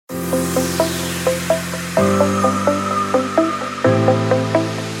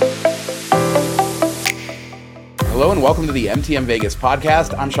everyone. Welcome to the MTM Vegas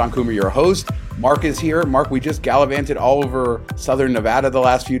podcast. I'm Sean Coomer, your host. Mark is here. Mark, we just gallivanted all over southern Nevada the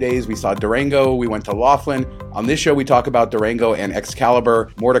last few days. We saw Durango. We went to Laughlin. On this show, we talk about Durango and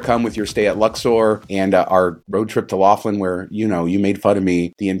Excalibur. More to come with your stay at Luxor and our road trip to Laughlin, where, you made fun of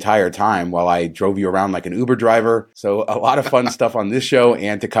me the entire time while I drove you around like an Uber driver. So a lot of fun stuff on this show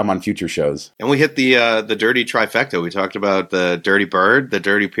and to come on future shows. And we hit the dirty trifecta. We talked about the dirty bird, the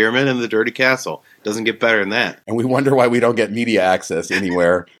dirty pyramid, and the dirty castle. Doesn't get better than that. And we wonder why we don't get media access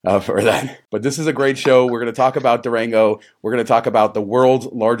anywhere for that. But this is a great show. We're going to talk about Durango. We're going to talk about the world's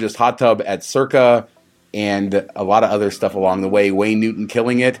largest hot tub at Circa and a lot of other stuff along the way. Wayne Newton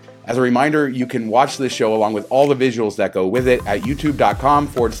killing it. As a reminder, you can watch this show along with all the visuals that go with it at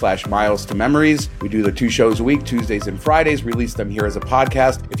youtube.com/miles to memories. We do the 2 shows a week, Tuesdays and Fridays, release them here as a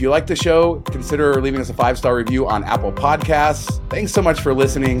podcast. If you like the show, consider leaving us a 5-star review on Apple Podcasts. Thanks so much for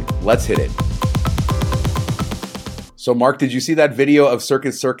listening. Let's hit it. So, Mark, did you see that video of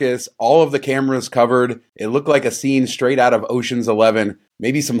Circus Circus? All of the cameras covered. It looked like a scene straight out of Ocean's 11.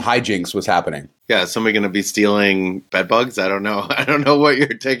 Maybe some hijinks was happening. Yeah, is somebody going to be stealing bed bugs? I don't know. I don't know what you're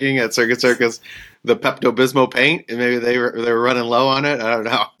taking at Circus Circus. The Pepto-Bismol paint? And maybe they were running low on it? I don't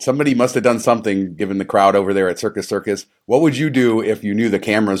know. Somebody must have done something given the crowd over there at Circus Circus. What would you do if you knew the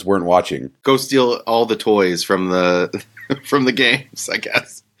cameras weren't watching? Go steal all the toys from the from the games, I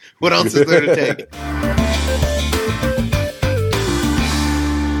guess. What else is there to take?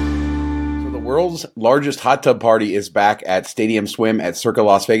 World's largest hot tub party is back at Stadium Swim at Circa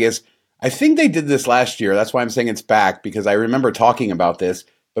Las Vegas. I think they did this last year. That's why I'm saying it's back, because I remember talking about this.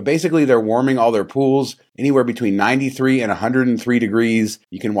 But basically, they're warming all their pools anywhere between 93 and 103 degrees.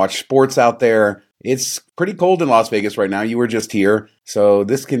 You can watch sports out there. It's pretty cold in Las Vegas right now. You were just here. So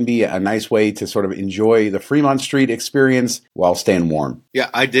this can be a nice way to sort of enjoy the Fremont Street experience while staying warm.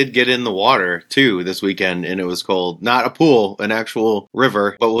 Yeah, I did get in the water, too, this weekend, and it was cold. Not a pool, an actual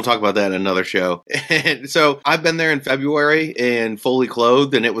river, but we'll talk about that in another show. And so I've been there in February and fully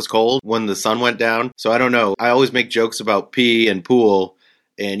clothed, and it was cold when the sun went down. So I don't know. I always make jokes about pee and pool.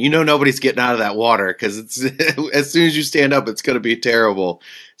 And nobody's getting out of that water because it's as soon as you stand up, it's going to be terrible.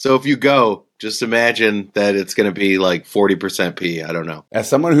 So if you go, just imagine that it's going to be like 40% pee. I don't know. As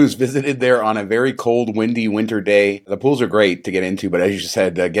someone who's visited there on a very cold, windy winter day, the pools are great to get into. But as you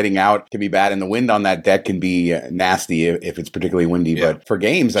said, getting out can be bad. And the wind on that deck can be nasty if it's particularly windy. Yeah. But for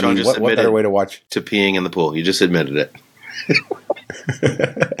games, I mean, what better way to watch? To peeing in the pool. You just admitted it.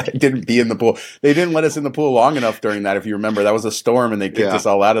 I didn't pee in the pool. They didn't let us in the pool long enough during that. If you remember, that was a storm and they kicked us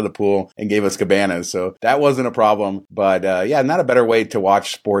all out of the pool and gave us cabanas. So that wasn't a problem. But not a better way to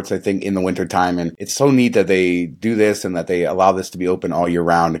watch sports, I think, in the wintertime. And it's so neat that they do this and that they allow this to be open all year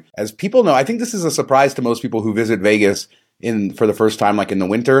round. As people know, I think this is a surprise to most people who visit Vegas for the first time, like in the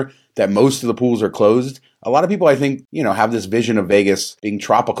winter, that most of the pools are closed. A lot of people, I think, have this vision of Vegas being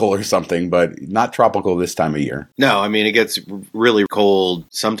tropical or something, but not tropical this time of year. No, I mean, it gets really cold.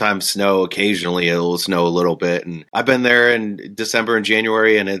 Sometimes snow. Occasionally, it will snow a little bit. And I've been there in December and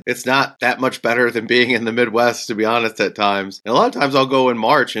January, and it's not that much better than being in the Midwest, to be honest, at times. And a lot of times I'll go in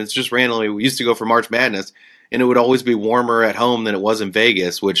March, and it's just randomly. We used to go for March Madness, and it would always be warmer at home than it was in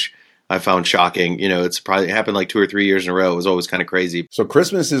Vegas, which I found shocking. It's probably happened like 2 or 3 years in a row. It was always kind of crazy. So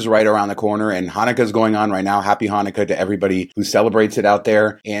Christmas is right around the corner and Hanukkah's going on right now. Happy Hanukkah to everybody who celebrates it out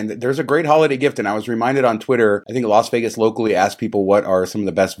there. And there's a great holiday gift. And I was reminded on Twitter, I think Las Vegas locally asked people what are some of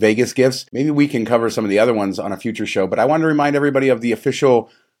the best Vegas gifts. Maybe we can cover some of the other ones on a future show. But I want to remind everybody of the official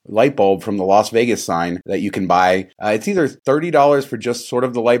light bulb from the Las Vegas sign that you can buy. It's either $30 for just sort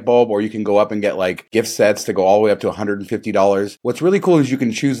of the light bulb, or you can go up and get like gift sets to go all the way up to $150. What's really cool is you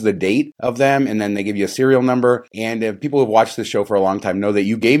can choose the date of them, and then they give you a serial number. And if people who've watched this show for a long time know that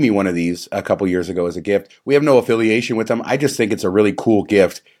you gave me one of these a couple years ago as a gift. We have no affiliation with them. I just think it's a really cool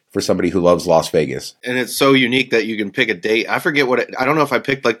gift for somebody who loves Las Vegas. And it's so unique that you can pick a date. I forget I don't know if I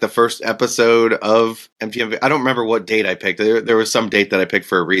picked like the first episode of MTM. I don't remember what date I picked. There was some date that I picked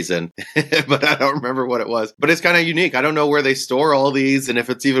for a reason, but I don't remember what it was. But it's kind of unique. I don't know where they store all these and if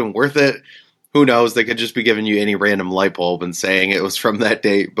it's even worth it. Who knows? They could just be giving you any random light bulb and saying it was from that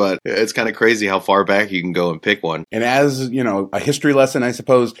date. But it's kind of crazy how far back you can go and pick one. And as, a history lesson, I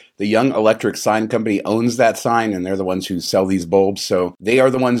suppose, the Young Electric Sign Company owns that sign, and they're the ones who sell these bulbs. So they are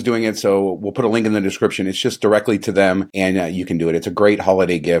the ones doing it. So we'll put a link in the description. It's just directly to them, and you can do it. It's a great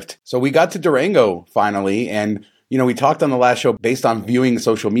holiday gift. So we got to Durango finally, and we talked on the last show based on viewing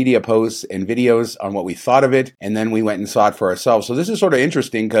social media posts and videos on what we thought of it, and then we went and saw it for ourselves. So this is sort of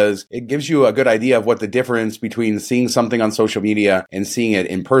interesting because it gives you a good idea of what the difference between seeing something on social media and seeing it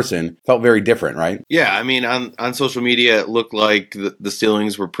in person felt very different, right? Yeah, I mean, on social media, it looked like the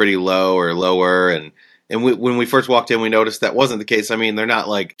ceilings were pretty low or lower, and And when we first walked in, we noticed that wasn't the case. I mean, they're not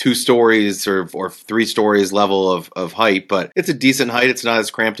like 2 stories or 3 stories level of height, but it's a decent height. It's not as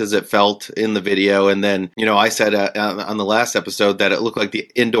cramped as it felt in the video. And then, I said on the last episode that it looked like the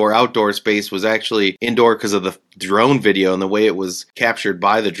indoor-outdoor space was actually indoor because of the drone video, and the way it was captured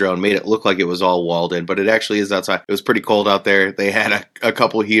by the drone made it look like it was all walled in, but it actually is outside. It was pretty cold out there. They had a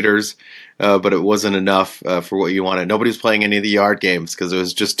couple heaters, but it wasn't enough for what you wanted. Nobody was playing any of the yard games because it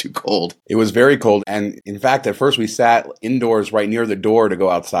was just too cold. It was very cold. And in fact, at first we sat indoors right near the door to go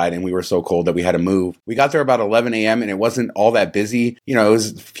outside, and we were so cold that we had to move. We got there about 11 a.m. and it wasn't all that busy. It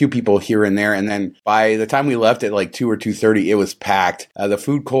was a few people here and there. And then by the time we left at like 2 or 2:30, it was packed. The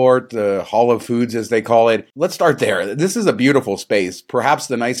food court, the Hall of Foods, as they call it. Let's start there. This is a beautiful space, perhaps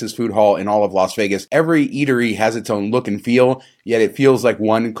the nicest food hall in all of Las Vegas. Every eatery has its own look and feel, yet it feels like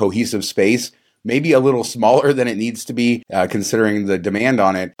one cohesive space. Maybe a little smaller than it needs to be, considering the demand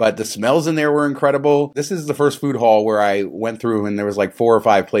on it. But the smells in there were incredible. This is the first food hall where I went through and there was like 4 or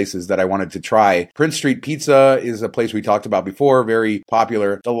 5 places that I wanted to try. Prince Street Pizza is a place we talked about before, very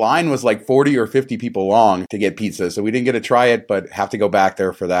popular. The line was like 40 or 50 people long to get pizza, so we didn't get to try it, but have to go back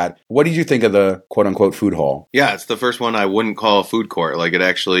there for that. What did you think of the quote-unquote food hall? Yeah, it's the first one I wouldn't call a food court. Like, it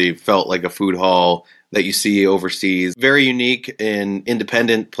actually felt like a food hall that you see overseas. Very unique in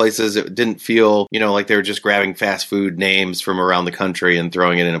independent places. It didn't feel, like they were just grabbing fast food names from around the country and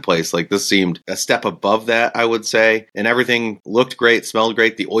throwing it in a place. Like, this seemed a step above that, I would say. And everything looked great, smelled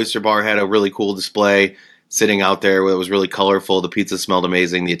great. The oyster bar had a really cool display sitting out there. It was really colorful. The pizza smelled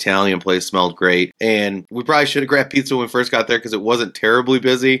amazing. The Italian place smelled great. And we probably should have grabbed pizza when we first got there because it wasn't terribly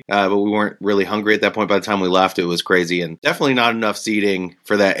busy, but we weren't really hungry at that point. By the time we left, it was crazy, and definitely not enough seating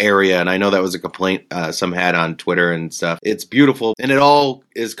for that area. And I know that was a complaint some had on Twitter and stuff. It's beautiful, and it all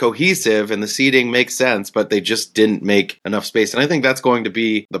is cohesive, and the seating makes sense, but they just didn't make enough space. And I think that's going to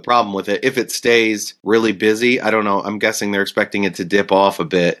be the problem with it. If it stays really busy, I don't know. I'm guessing they're expecting it to dip off a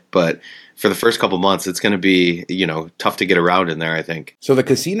bit, but for the first couple months, it's going to be, tough to get around in there, I think. So the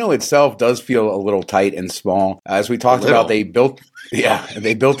casino itself does feel a little tight and small. As we talked about, they built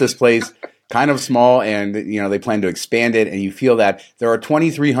this place kind of small, and, they plan to expand it. And you feel that there are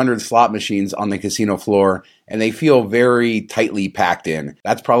 2,300 slot machines on the casino floor, and they feel very tightly packed in.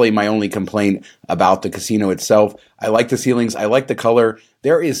 That's probably my only complaint about the casino itself. I like the ceilings. I like the color.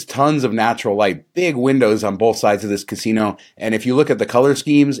 There is tons of natural light, big windows on both sides of this casino. And if you look at the color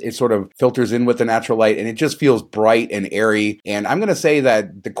schemes, it sort of filters in with the natural light, and it just feels bright and airy. And I'm going to say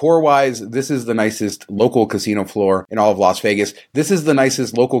that decor-wise, this is the nicest local casino floor in all of Las Vegas. This is the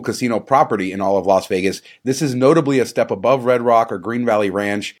nicest local casino property in all of Las Vegas. This is notably a step above Red Rock or Green Valley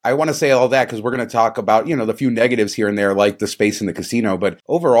Ranch. I want to say all that because we're going to talk about, the few negatives here and there, like the space in the casino. But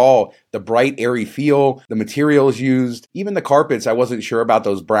overall, the bright, airy feel, the materials used, even the carpets, I wasn't sure about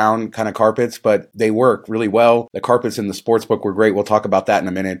those brown kind of carpets, but they work really well. The carpets in the sportsbook were great. We'll talk about that in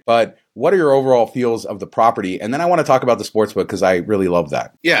a minute. But what are your overall feels of the property? And then I want to talk about the sportsbook because I really love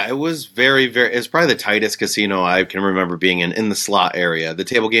that. Yeah, it was it's probably the tightest casino I can remember being in the slot area. The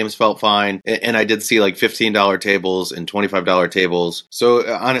table games felt fine, and I did see like $15 tables and $25 tables. So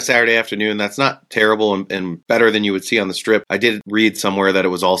on a Saturday afternoon, that's not terrible and better than you would see on the Strip. I did read somewhere that it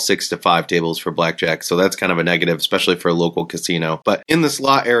was all 6 to 5 tables for blackjack, so that's kind of a negative, especially for a local casino. But in the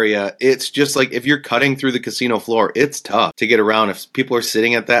slot area, it's just like if you're cutting through the casino floor, it's tough to get around. If people are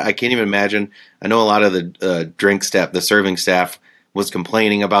sitting at that, I can't even imagine. I know a lot of the drink staff, the serving staff, was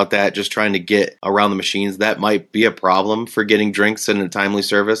complaining about that, just trying to get around the machines. That might be a problem for getting drinks in a timely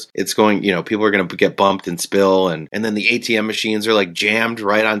service. It's going, people are going to get bumped and spill, and then the ATM machines are like jammed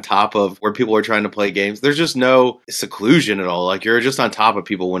right on top of where people are trying to play games. There's just no seclusion at all. Like, you're just on top of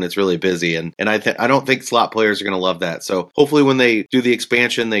people when it's really busy, and I don't think slot players are going to love that. So hopefully when they do the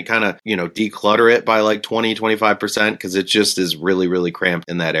expansion, they kind of, declutter it by like 20-25% because it just is really, really cramped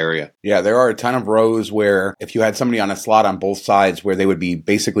in that area. Yeah, there are a ton of rows where if you had somebody on a slot on both sides, where they would be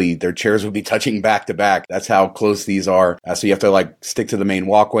basically, their chairs would be touching back to back. That's how close these are. So you have to stick to the main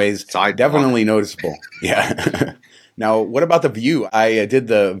walkways. Definitely noticeable. Yeah. Now, what about the view? I did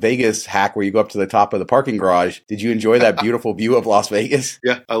the Vegas hack where you go up to the top of the parking garage. Did you enjoy that beautiful view of Las Vegas?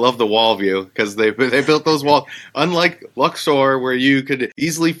 Yeah, I love the wall view because they built those walls. Unlike Luxor, where you could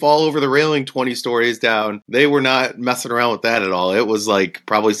easily fall over the railing 20 stories down, they were not messing around with that at all. It was like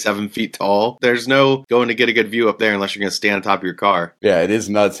probably 7 feet tall. There's no going to get a good view up there unless you're going to stand on top of your car. Yeah, it is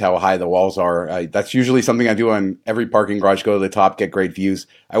nuts how high the walls are. That's usually something I do on every parking garage, go to the top, get great views.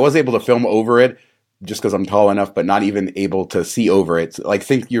 I was able to film over it, just because I'm tall enough, but not even able to see over it.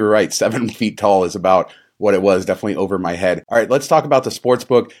 Think you're right, 7 feet tall is about what it was, definitely over my head. All right, let's talk about the sports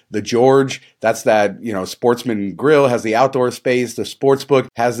book. The George, that's that, Sportsman Grill, has the outdoor space. The sports book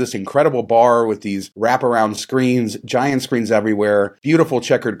has this incredible bar with these wraparound screens, giant screens everywhere, beautiful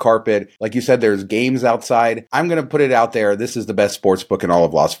checkered carpet. Like you said, there's games outside. I'm going to put it out there. This is the best sports book in all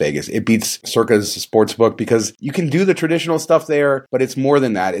of Las Vegas. It beats Circa's sports book because you can do the traditional stuff there, but it's more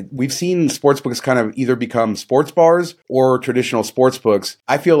than that. We've seen sports books kind of either become sports bars or traditional sports books.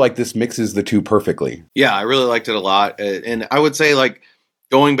 I feel like this mixes the two perfectly. Yeah, I really liked it a lot. And I would say, like,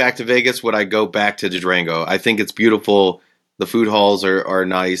 going back to Vegas, would I go back to Durango? I think it's beautiful. The food halls are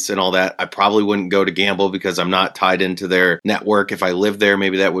nice and all that. I probably wouldn't go to gamble because I'm not tied into their network. If I lived there,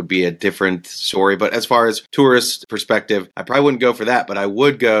 maybe that would be a different story. But as far as tourist perspective, I probably wouldn't go for that. But I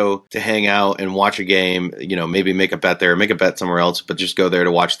would go to hang out and watch a game, maybe make a bet there, make a bet somewhere else, but just go there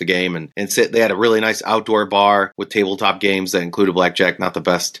to watch the game and sit. They had a really nice outdoor bar with tabletop games that included blackjack, not the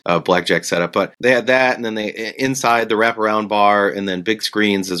best blackjack setup, but they had that. And then they inside the wraparound bar and then big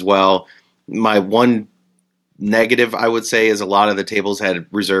screens as well. My one negative, I would say, is a lot of the tables had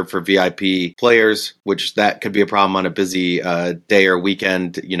reserved for VIP players, which that could be a problem on a busy day or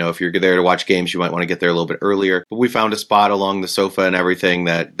weekend. If you're there to watch games, you might want to get there a little bit earlier. But we found a spot along the sofa and everything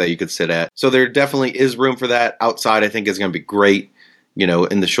that you could sit at. So there definitely is room for that. Outside, I think is going to be great.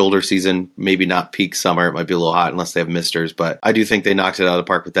 In the shoulder season, maybe not peak summer. It might be a little hot unless they have misters, but I do think they knocked it out of the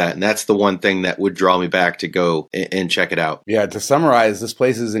park with that. And that's the one thing that would draw me back to go and check it out. Yeah, to summarize, this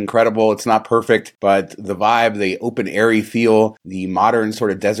place is incredible. It's not perfect, but the vibe, the open, airy feel, the modern sort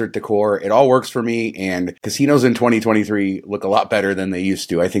of desert decor, it all works for me. And casinos in 2023 look a lot better than they used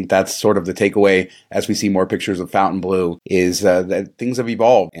to. I think that's sort of the takeaway as we see more pictures of Fontainebleau is that things have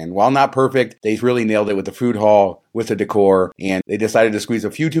evolved. And while not perfect, they really nailed it with the food hall, with the decor, and they decided to squeeze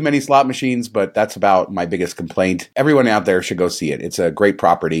a few too many slot machines, but that's about my biggest complaint. Everyone out there should go see it. It's a great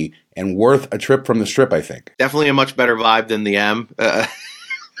property and worth a trip from the Strip, I think. Definitely a much better vibe than the M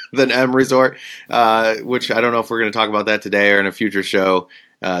Resort, which I don't know if we're going to talk about that today or in a future show.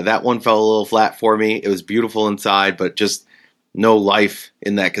 That one fell a little flat for me. It was beautiful inside, but just no life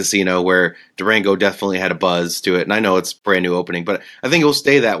in that casino, where Durango definitely had a buzz to it. And I know it's brand new opening, but I think it will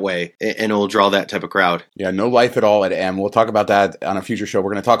stay that way and it will draw that type of crowd. Yeah, no life at all at M. We'll talk about that on a future show.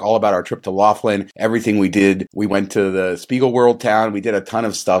 We're going to talk all about our trip to Laughlin, everything we did. We went to the Spiegel World Town. We did a ton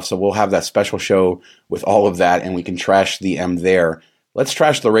of stuff. So we'll have that special show with all of that and we can trash the M there. Let's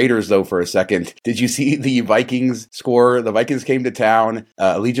trash the Raiders, though, for a second. Did you see the Vikings score? The Vikings came to town.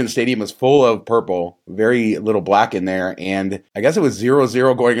 Allegiant Stadium was full of purple, very little black in there. And I guess it was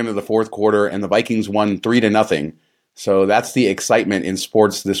 0-0 going into the fourth quarter, and the Vikings won 3-0. So that's the excitement in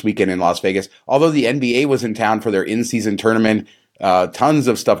sports this weekend in Las Vegas. Although the NBA was in town for their in-season tournament, tons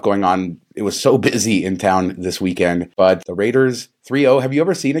of stuff going on. It was so busy in town this weekend. But the Raiders 3-0. Have you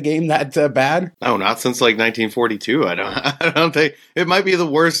ever seen a game that bad? No, not since like 1942. I don't think it might be the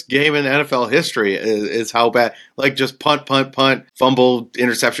worst game in NFL history. Is how bad. Like just punt, fumble,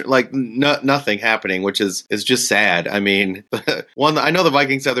 interception. Like nothing happening, which is just sad. I mean, I know the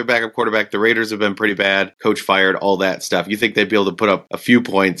Vikings have their backup quarterback. The Raiders have been pretty bad. Coach fired, all that stuff. You think they'd be able to put up a few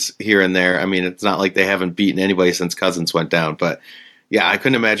points here and there? I mean, it's not like they haven't beaten anybody since Cousins went down, but. Yeah, I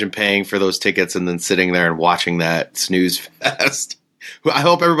couldn't imagine paying for those tickets and then sitting there and watching that snooze fest. I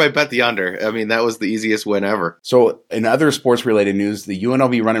hope everybody bet the under. I mean, that was the easiest win ever. So in other sports-related news, the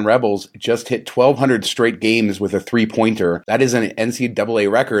UNLV Running Rebels just hit 1,200 straight games with a three-pointer. That is an NCAA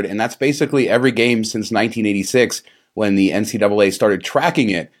record, and that's basically every game since 1986 when the NCAA started tracking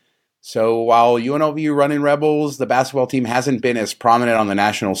it. So while UNLV Running Rebels, the basketball team, hasn't been as prominent on the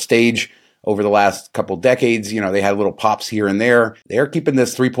national stage over the last couple decades, they had little pops here and there. They're keeping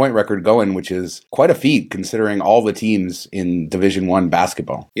this three-point record going, which is quite a feat considering all the teams in Division I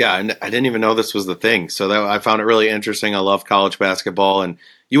basketball. Yeah, and I didn't even know this was the thing. So I found it really interesting. I love college basketball, and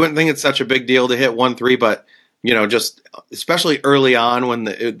you wouldn't think it's such a big deal to hit 1-3, but just especially early on when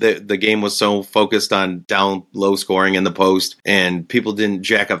the game was so focused on down low scoring in the post and people didn't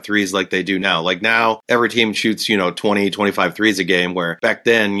jack up threes like they do now. Like now, every team shoots, 20, 25 threes a game, where back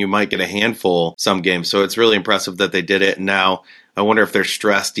then you might get a handful some games. So it's really impressive that they did it. And now I wonder if they're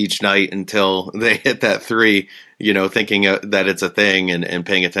stressed each night until they hit that three, thinking that it's a thing and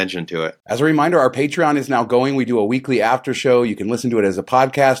paying attention to it. As a reminder, our Patreon is now going. We do a weekly after show. You can listen to it as a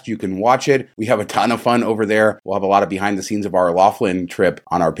podcast. You can watch it. We have a ton of fun over there. We'll have a lot of behind the scenes of our Laughlin trip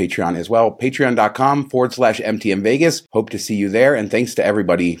on our Patreon as well. Patreon.com/MTM Vegas. Hope to see you there. And thanks to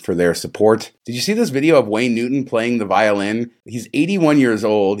everybody for their support. Did you see this video of Wayne Newton playing the violin? He's 81 years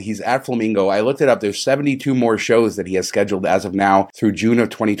old. He's at Flamingo. I looked it up. There's 72 more shows that he has scheduled as of now through June of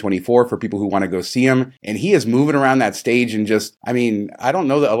 2024 for people who want to go see him. And he is moving moving around that stage and just, I mean, I don't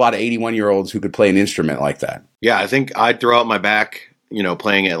know that a lot of 81-year-olds who could play an instrument like that. Yeah, I think I'd throw out my back,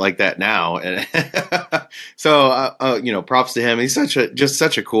 playing it like that now. And so, props to him. He's just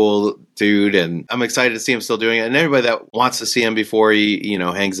such a cool dude, and I'm excited to see him still doing it. And anybody that wants to see him before he,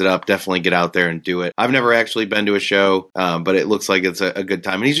 hangs it up, definitely get out there and do it. I've never actually been to a show, but it looks like it's a good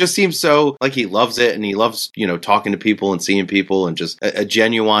time. And he just seems so like he loves it, and he loves, talking to people and seeing people, and just a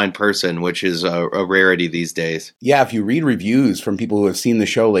genuine person, which is a rarity these days. Yeah, if you read reviews from people who have seen the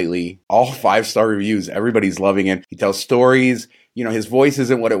show lately, all 5-star reviews, everybody's loving it. He tells stories. His voice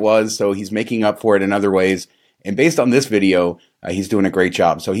isn't what it was, so he's making up for it in other ways. And based on this video, he's doing a great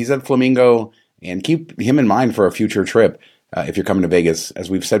job. So he's at Flamingo, and keep him in mind for a future trip if you're coming to Vegas. As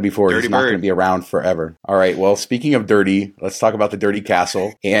we've said before, Dirty he's not going to be around forever. All right, well, speaking of dirty, let's talk about the Dirty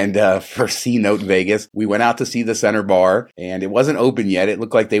Castle. And for C-Note Vegas, we went out to see the center bar, and it wasn't open yet. It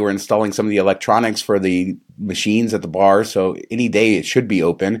looked like they were installing some of the electronics for the machines at the bar, so any day it should be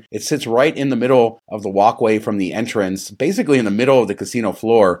open. It sits right in the middle of the walkway from the entrance, basically in the middle of the casino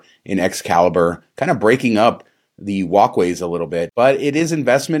floor in Excalibur, kind of breaking up the walkways a little bit, but it is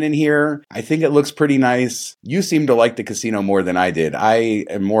investment in here. I think it looks pretty nice. You seem to like the casino more than I did. I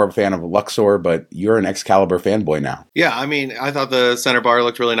am more a fan of Luxor, but you're an Excalibur fanboy now. Yeah, I mean, I thought the center bar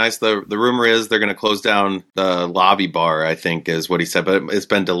looked really nice. The rumor is they're going to close down the lobby bar, I think is what he said, but it's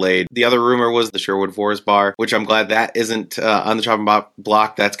been delayed. The other rumor was the Sherwood Forest bar, which I'm glad that isn't on the chopping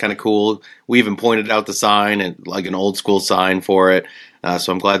block. That's kind of cool. We even pointed out the sign, and like an old school sign for it.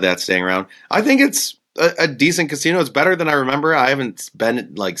 So I'm glad that's staying around. I think it's a decent casino. It's better than I remember. I haven't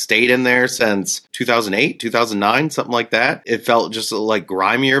stayed in there since 2008, 2009, something like that. It felt just like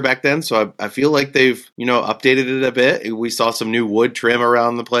grimier back then. So I feel like they've, updated it a bit. We saw some new wood trim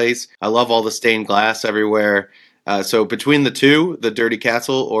around the place. I love all the stained glass everywhere. So between the two, the Dirty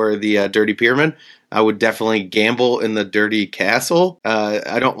Castle or the Dirty Pyramid, I would definitely gamble in the Dirty Castle.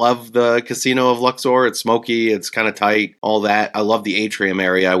 I don't love the Casino of Luxor. It's smoky. It's kind of tight, all that. I love the atrium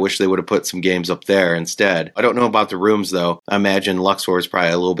area. I wish they would have put some games up there instead. I don't know about the rooms, though. I imagine Luxor is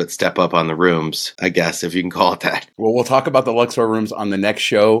probably a little bit step up on the rooms, I guess, if you can call it that. Well, we'll talk about the Luxor rooms on the next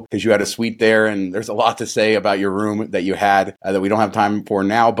show, because you had a suite there, and there's a lot to say about your room that you had that we don't have time for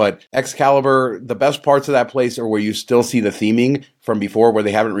now. But Excalibur, the best parts of that place are where you still see the theming from before, where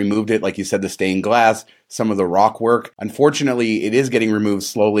they haven't removed it. Like you said, the stained glass, some of the rock work. Unfortunately, it is getting removed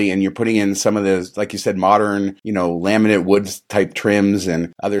slowly, and you're putting in some of the, like you said, modern, laminate wood type trims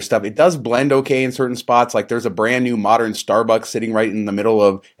and other stuff. It does blend okay in certain spots. Like there's a brand new modern Starbucks sitting right in the middle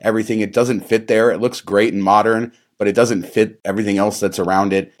of everything. It doesn't fit there. It looks great and modern, but it doesn't fit everything else that's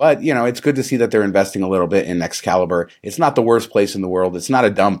around it. But, it's good to see that they're investing a little bit in Excalibur. It's not the worst place in the world. It's not a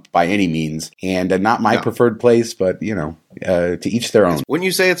dump by any means, and not my preferred place, but, to each their own. Wouldn't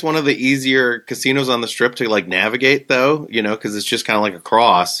you say it's one of the easier casinos on the Strip to navigate, though? Because it's just kind of like a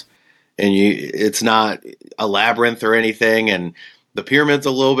cross, and it's not a labyrinth or anything, and the pyramid's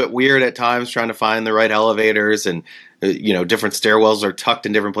a little bit weird at times, trying to find the right elevators, and different stairwells are tucked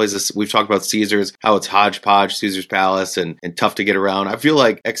in different places. We've talked about Caesars, how it's hodgepodge, Caesar's Palace, and tough to get around. I feel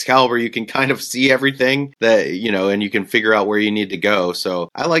like Excalibur, you can kind of see everything that, and you can figure out where you need to go. So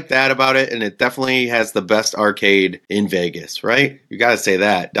I like that about it, and it definitely has the best arcade in Vegas, right? You got to say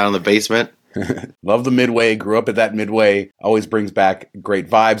that, down in the basement. Love the Midway. Grew up at that Midway. Always brings back great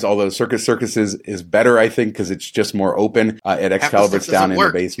vibes. Although Circuses is better, I think, because it's just more open. At Excalibur, it's down in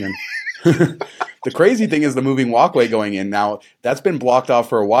the basement. The crazy thing is the moving walkway going in. Now, that's been blocked off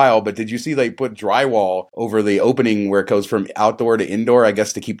for a while, but did you see they put drywall over the opening where it goes from outdoor to indoor, I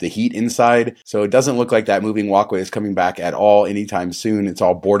guess, to keep the heat inside? So it doesn't look like that moving walkway is coming back at all anytime soon. It's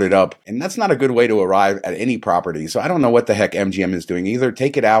all boarded up, and that's not a good way to arrive at any property. So I don't know what the heck MGM is doing. Either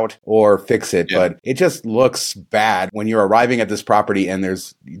take it out or fix it, but it just looks bad when you're arriving at this property and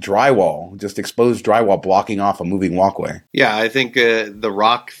there's drywall, just exposed drywall blocking off a moving walkway. Yeah, I think the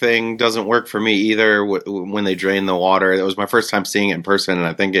rock thing doesn't work for me either when they drain the water. It was my first time seeing it in person, and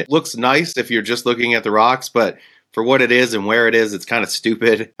I think it looks nice if you're just looking at the rocks, but for what it is and where it is, it's kind of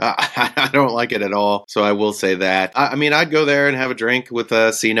stupid. I don't like it at all, so I will say that. I mean, I'd go there and have a drink with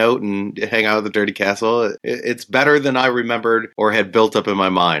a C-Note and hang out at the Dirty Castle. It's better than I remembered or had built up in my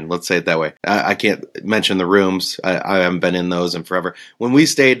mind. Let's say it that way. I can't mention the rooms. I haven't been in those in forever. When we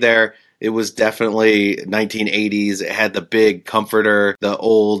stayed there, It was definitely 1980s. It had the big comforter, the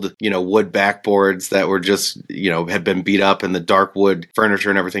old, wood backboards that were just, had been beat up, and the dark wood furniture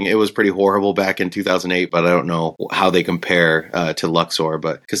and everything. It was pretty horrible back in 2008, but I don't know how they compare to Luxor.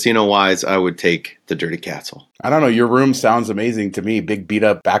 But casino-wise, I would take the Dirty Castle. I don't know. Your room sounds amazing to me. Big beat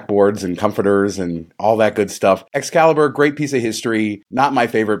up backboards and comforters and all that good stuff. Excalibur, great piece of history. Not my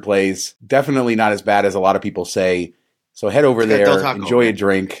favorite place. Definitely not as bad as a lot of people say. So head over there, enjoy a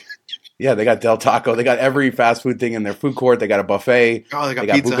drink. Yeah, they got Del Taco. They got every fast food thing in their food court. They got a buffet. Oh, they got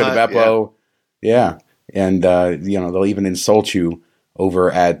Buca de Beppo. Yeah. And, they'll even insult you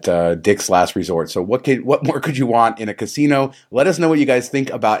over at Dick's Last Resort. So what more could you want in a casino? Let us know what you guys think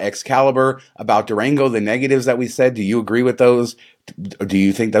about Excalibur, about Durango, the negatives that we said. Do you agree with those? Do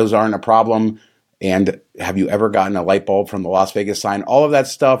you think those aren't a problem? And have you ever gotten a light bulb from the Las Vegas sign? All of that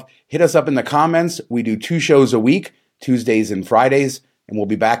stuff, hit us up in the comments. We do 2 shows a week, Tuesdays and Fridays, and we'll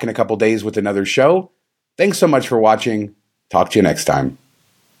be back in a couple days with another show. Thanks so much for watching. Talk to you next time.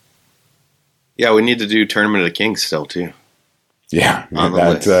 Yeah, we need to do Tournament of the Kings still, too. Yeah, on the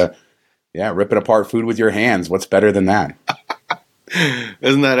list. Ripping apart food with your hands. What's better than that?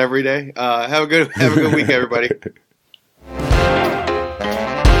 Isn't that every day? Have a good week, everybody.